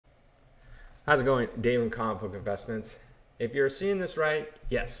How's it going, Dave and Comic Book Investments? If you're seeing this right,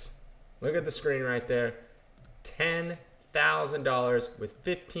 yes. Look at the screen right there. $10,000 with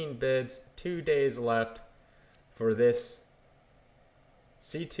 15 bids, 2 days left for this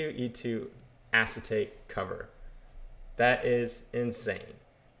C2E2 acetate cover. That is insane.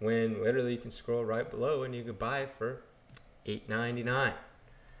 When literally you can scroll right below and you can buy it for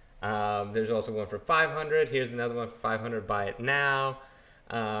 $8.99. There's also one for $500. Here's another one for $500. Buy it now.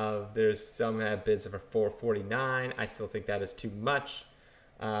 There's some that have bids for $449. I still think that is too much.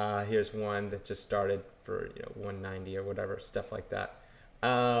 Here's one that just started for $190 or whatever, stuff like that.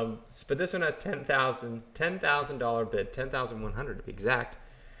 But this one has $10,000 bid, $10,100 to be exact.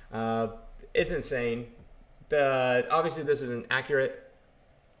 It's insane. Obviously this isn't accurate.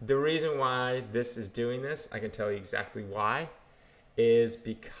 The reason why this is doing this, I can tell you exactly why, is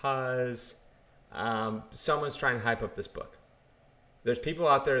because someone's trying to hype up this book. There's people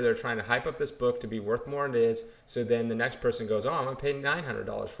out there that are trying to hype up this book to be worth more than it is. So then the next person goes, oh, I'm going to pay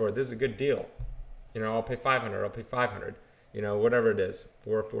 $900 for it. This is a good deal. I'll pay $500. I'll pay $500. Whatever it is,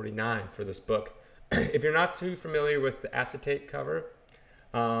 $449 for this book. If you're not too familiar with the acetate cover,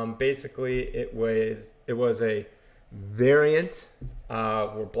 basically it was a variant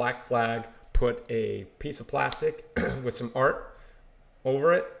where Black Flag put a piece of plastic with some art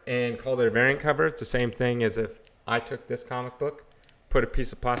over it and called it a variant cover. It's the same thing as if I took this comic book, put a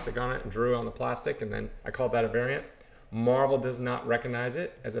piece of plastic on it and drew on the plastic, and then I called that a variant. Marvel does not recognize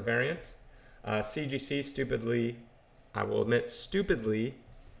it as a variant. CGC stupidly, I will admit stupidly,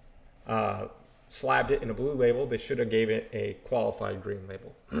 slabbed it in a blue label. They should have gave it a qualified green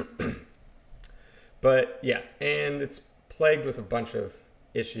label. But yeah, and it's plagued with a bunch of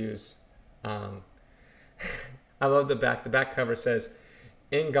issues. I love the back. The back cover says,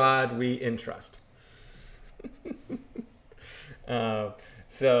 "In God we entrust."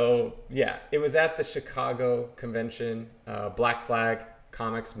 So yeah, it was at the Chicago convention. Black Flag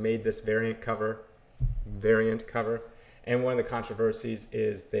Comics made this variant cover, and one of the controversies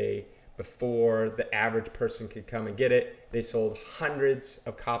is before the average person could come and get it, they sold hundreds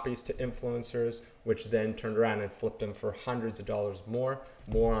of copies to influencers, which then turned around and flipped them for hundreds of dollars more.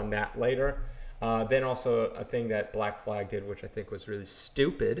 More on that later. Then also a thing that Black Flag did, which I think was really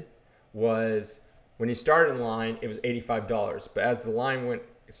stupid, was when you started in line, it was $85. But as the line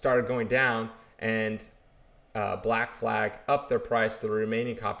started going down, and Black Flag upped their price to the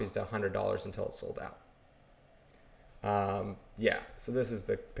remaining copies to $100 until it sold out. Yeah, so this is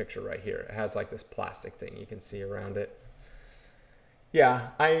the picture right here. It has like this plastic thing you can see around it. Yeah,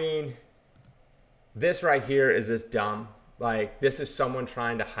 I mean, this right here is just dumb. Like, this is someone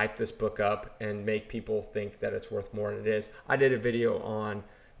trying to hype this book up and make people think that it's worth more than it is. I did a video on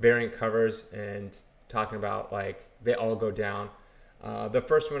variant covers and talking about, like, they all go down. The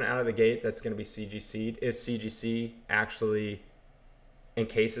first one out of the gate that's going to be CGC'd. If CGC actually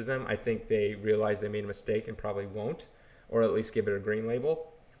encases them, I think they realize they made a mistake and probably won't, or at least give it a green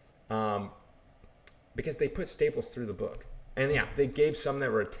label, because they put staples through the book. And yeah, they gave some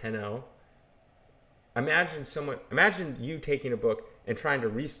that were a 10-0. Imagine you taking a book and trying to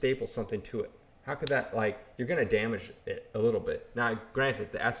restaple something to it. How could that, like, you're going to damage it a little bit. Now,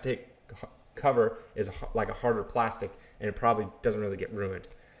 granted, the acetate cover is like a harder plastic, and it probably doesn't really get ruined.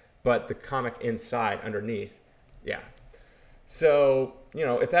 But the comic inside, underneath, yeah. So,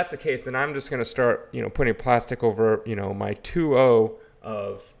 if that's the case, then I'm just going to start, putting plastic over, my 2.0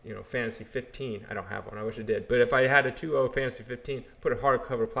 of, Fantasy 15. I don't have one. I wish I did. But if I had a 2.0 Fantasy 15, put a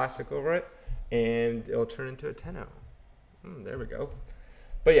hardcover plastic over it, and it'll turn into a 10.0. There we go.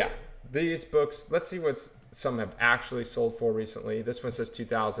 But yeah, these books, let's see what some have actually sold for recently. This one says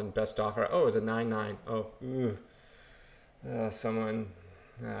 2000 best offer. Oh, it was a 9.9. Oh,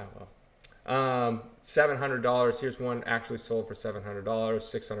 well. $700. Here's one actually sold for $700,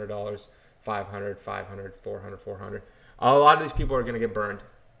 $600, $500, $500, $400, $400. A lot of these people are going to get burned.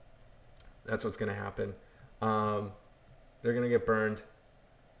 That's what's going to happen. They're going to get burned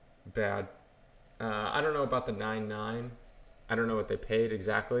bad. I don't know about the 9.9. I don't know what they paid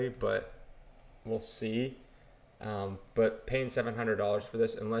exactly, but we'll see. But paying $700 for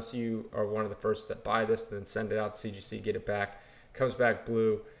this, unless you are one of the first that buy this, then send it out to CGC, get it back, comes back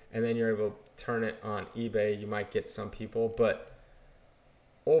blue, and then you're able to turn it on eBay. You might get some people, but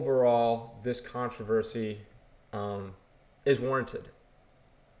overall, this controversy is warranted.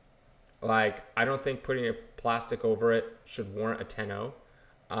 Like, I don't think putting a plastic over it should warrant a 10.0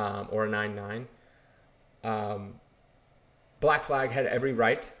 or a 9.9. Black Flag had every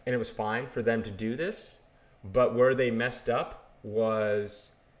right, and it was fine for them to do this, but where they messed up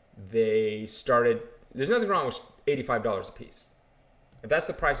was they started, there's nothing wrong with $85 a piece. If that's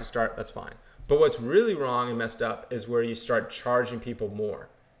the price to start, that's fine. But what's really wrong and messed up is where you start charging people more.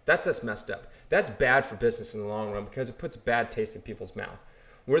 That's just messed up. That's bad for business in the long run because it puts a bad taste in people's mouths.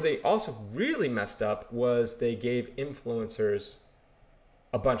 Where they also really messed up was they gave influencers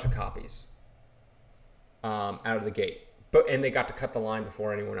a bunch of copies out of the gate. And they got to cut the line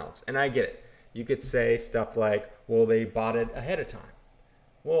before anyone else. And I get it. You could say stuff like, well, they bought it ahead of time.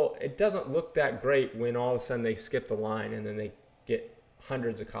 Well, it doesn't look that great when all of a sudden they skip the line and then they get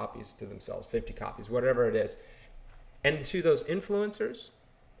hundreds of copies to themselves, 50 copies, whatever it is. And to those influencers,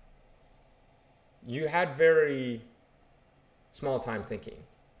 you had very small time thinking.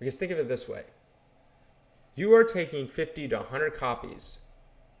 Because think of it this way. You are taking 50 to 100 copies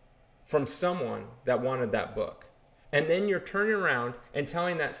from someone that wanted that book. And then you're turning around and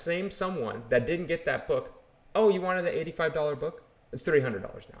telling that same someone that didn't get that book, oh, you wanted the $85 book? It's $300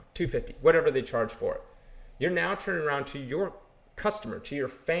 now, $250, whatever they charge for it. You're now turning around to your customer, to your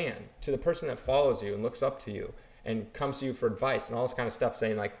fan, to the person that follows you and looks up to you and comes to you for advice and all this kind of stuff,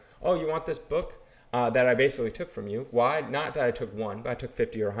 saying like, oh, you want this book that I basically took from you? Why? Not that I took one, but I took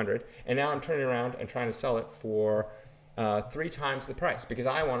 50 or 100. And now I'm turning around and trying to sell it for 3 times the price because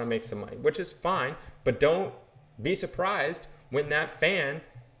I want to make some money, which is fine, but don't be surprised when that fan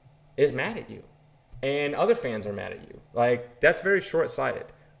is mad at you and other fans are mad at you. Like, that's very short-sighted.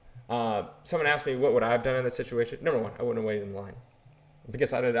 Someone asked me what would I have done in this situation. Number one, I wouldn't have waited in line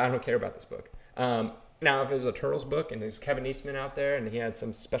because I don't care about this book. Now, if it was a Turtles book and there's Kevin Eastman out there and he had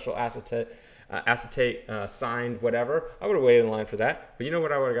some special acetate signed whatever, I would have waited in line for that. But you know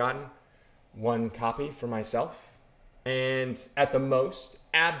what I would have gotten? 1 copy for myself. And at the most,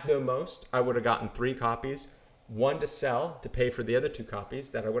 I would have gotten 3 copies, 1 to sell to pay for the other 2 copies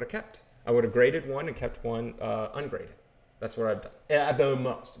that I would have kept. I would have graded 1 and kept 1 ungraded. That's what I've done. At the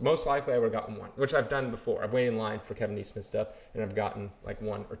most. Most likely I would have gotten 1, which I've done before. I've waited in line for Kevin Eastman stuff, and I've gotten like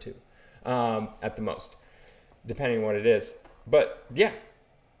 1 or 2 at the most, depending on what it is. But yeah,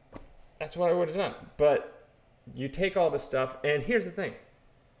 that's what I would have done. But you take all this stuff, and here's the thing.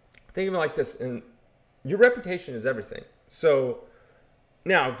 Think of it like this, and your reputation is everything. So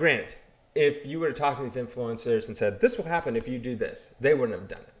now, granted, if you were to talk to these influencers and said, this will happen if you do this, they wouldn't have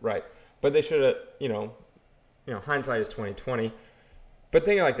done it, right? But they should have, you know, hindsight is 20/20. But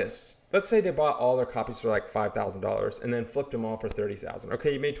think like this. Let's say they bought all their copies for like $5,000 and then flipped them all for $30,000.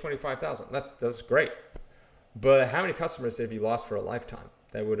 Okay, you made $25,000. That's great. But how many customers have you lost for a lifetime?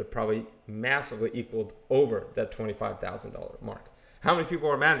 That would have probably massively equaled over that $25,000 mark. How many people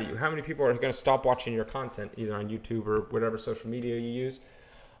are mad at you? How many people are going to stop watching your content, either on YouTube or whatever social media you use?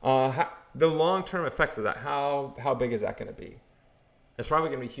 The long-term effects of that, how big is that going to be? It's probably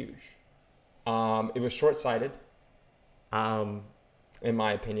going to be huge. It was short-sighted, in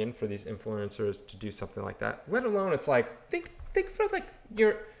my opinion, for these influencers to do something like that. Let alone, it's like, think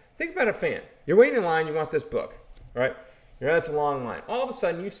about a fan. You're waiting in line, you want this book, right? That's a long line. All of a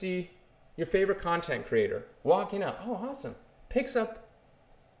sudden, you see your favorite content creator walking up. Oh, awesome. Picks up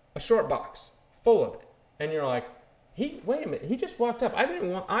a short box full of it. And you're like, wait a minute, he just walked up. I've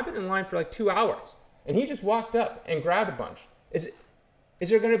been in line for like 2 hours, and he just walked up and grabbed a bunch. Is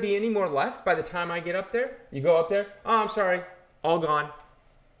there going to be any more left by the time I get up there? You go up there, oh, I'm sorry, all gone.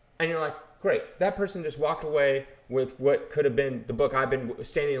 And you're like, great, that person just walked away with what could have been the book I've been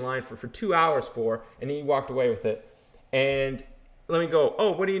standing in line for 2 hours for, and he walked away with it. And let me go,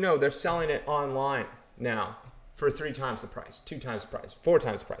 oh, what do you know? They're selling it online now for 3 times the price, 2 times the price, 4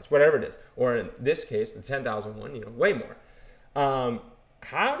 times the price, whatever it is. Or in this case, the 10,000 one, way more.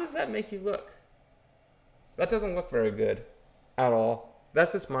 How does that make you look? That doesn't look very good at all.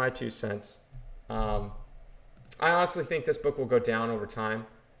 That's just my 2 cents. I honestly think this book will go down over time.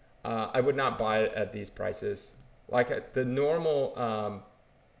 I would not buy it at these prices. Like the normal,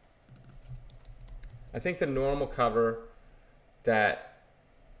 I think the normal cover that,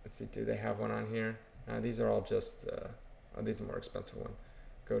 let's see, do they have one on here? These are all just, these are more expensive one.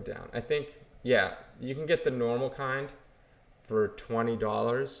 Go down. I think, yeah, you can get the normal kind for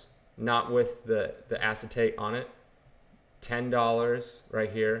 $20, not with the acetate on it. $10 right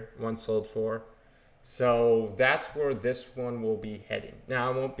here, one sold for. So that's where this one will be heading.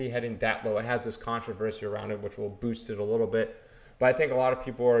 Now, it won't be heading that low. It has this controversy around it, which will boost it a little bit. But I think a lot of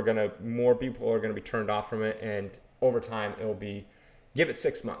people more people are gonna be turned off from it, and over time, it'll be, give it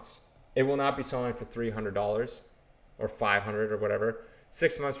 6 months. It will not be selling for $300 or $500 or whatever.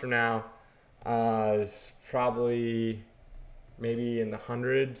 6 months from now, it's probably maybe in the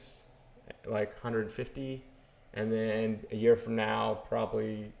hundreds, like 150. And then a year from now,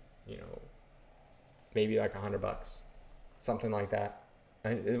 probably, maybe like $100, something like that.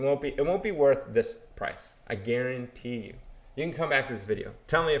 And it won't be worth this price. I guarantee you. You can come back to this video.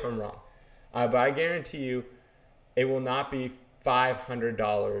 Tell me if I'm wrong. But I guarantee you it will not be $500,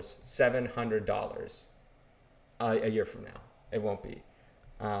 $700 a year from now. It won't be.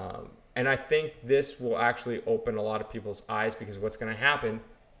 And I think this will actually open a lot of people's eyes, because what's going to happen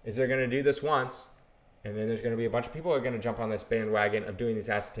is they're going to do this once, and then there's going to be a bunch of people who are going to jump on this bandwagon of doing these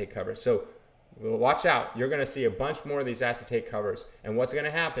acetate covers. So watch out. You're going to see a bunch more of these acetate covers. And what's going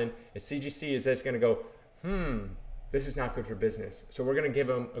to happen is CGC is just going to go, this is not good for business. So we're going to give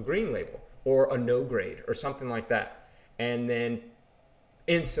them a green label or a no grade or something like that. And then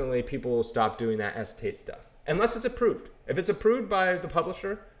instantly people will stop doing that acetate stuff. Unless it's approved. If it's approved by the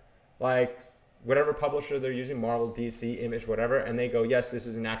publisher, like whatever publisher they're using, Marvel, DC, Image, whatever, and they go, yes, this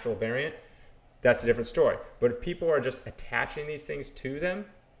is an actual variant, that's a different story. But if people are just attaching these things to them,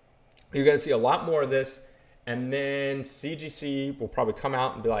 you're going to see a lot more of this. And then CGC will probably come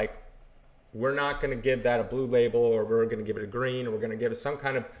out and be like, we're not going to give that a blue label, or we're going to give it a green, or we're going to give it some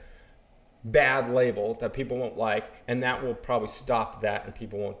kind of bad label that people won't like, and that will probably stop that and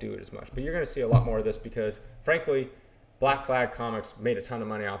people won't do it as much. But you're going to see a lot more of this because, frankly, Black Flag Comics made a ton of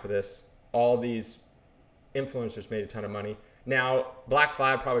money off of this. All these influencers made a ton of money. Now, Black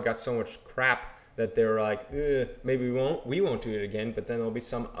Flag probably got so much crap that they're like, maybe we won't do it again, but then there'll be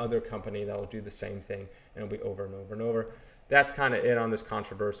some other company that'll do the same thing, and it'll be over and over and over. That's kind of it on this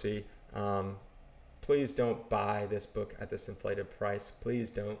controversy. Please don't buy this book at this inflated price. Please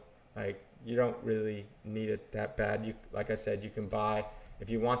don't. Like, you don't really need it that bad. Like I said, you can buy, if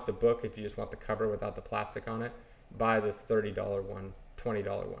you want the book, if you just want the cover without the plastic on it, buy the $30 one, $20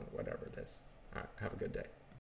 one, whatever it is. All right, have a good day.